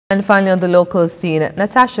And finally, on the local scene,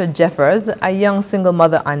 Natasha Jeffers, a young single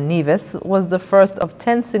mother on Nevis, was the first of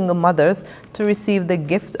 10 single mothers to receive the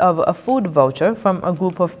gift of a food voucher from a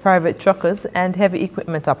group of private truckers and heavy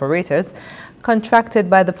equipment operators contracted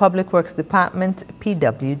by the Public Works Department,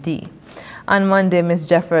 PWD. On Monday, Ms.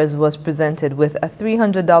 Jeffers was presented with a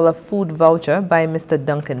 $300 food voucher by Mr.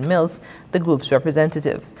 Duncan Mills, the group's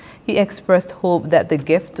representative. He expressed hope that the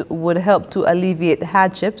gift would help to alleviate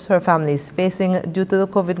hardships her family is facing due to the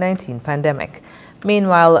COVID-19 pandemic.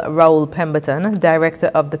 Meanwhile, Raoul Pemberton, director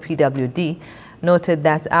of the PWD, noted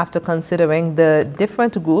that after considering the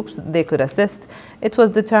different groups they could assist, it was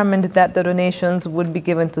determined that the donations would be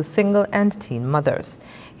given to single and teen mothers.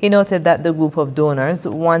 He noted that the group of donors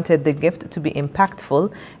wanted the gift to be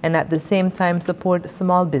impactful and at the same time support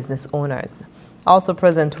small business owners. Also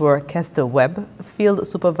present were Kester Webb, field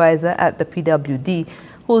supervisor at the PWD,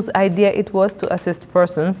 whose idea it was to assist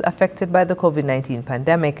persons affected by the COVID-19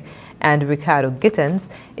 pandemic, and Ricardo Gittens,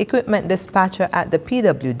 equipment dispatcher at the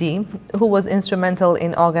PWD, who was instrumental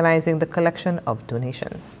in organizing the collection of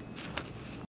donations.